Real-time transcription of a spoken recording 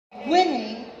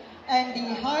winning and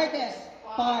the hardest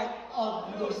part of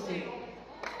losing?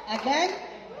 Again?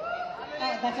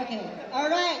 Oh, that's okay. All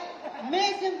right.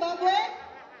 Miss Zimbabwe,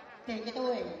 take it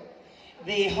away.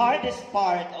 The hardest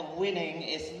part of winning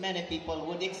is many people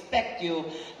would expect you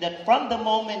that from the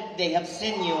moment they have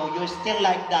seen you, you're still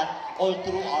like that all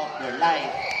throughout your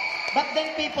life. But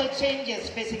then people changes,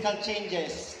 physical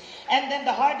changes. And then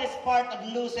the hardest part of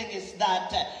losing is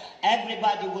that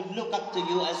everybody would look up to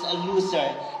you as a loser.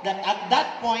 That at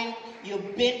that point,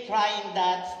 you've been trying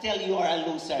that, still you are a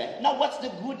loser. Now, what's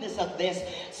the goodness of this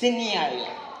scenario?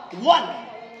 One,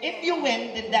 if you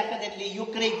win, then definitely you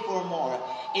crave for more.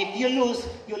 If you lose,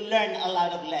 you learn a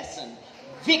lot of lessons.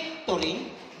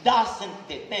 Victory doesn't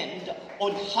depend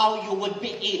on how you would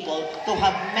be able to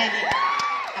have many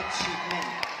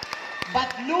achievements. But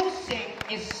losing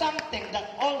is something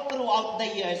that all throughout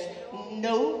the years,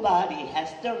 nobody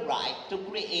has the right to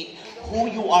create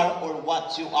who you are or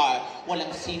what you are.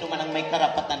 Walang sino man ang may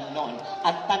karapatan nun.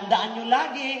 At tandaan nyo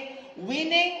lagi,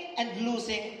 winning and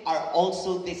losing are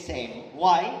also the same.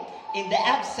 Why? In the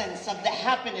absence of the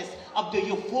happiness of the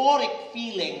euphoric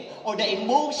feeling or the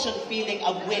emotion feeling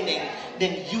of winning,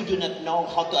 then you do not know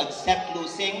how to accept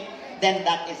losing, then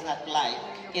that is not life.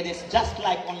 It is just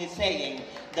like only saying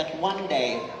that one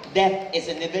day death is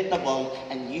inevitable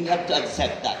and you have to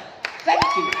accept that. Thank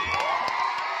you.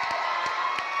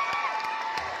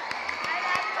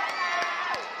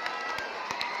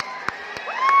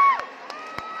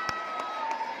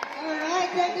 All right,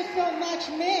 thank you so much,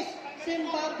 Miss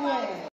Zimbabwe.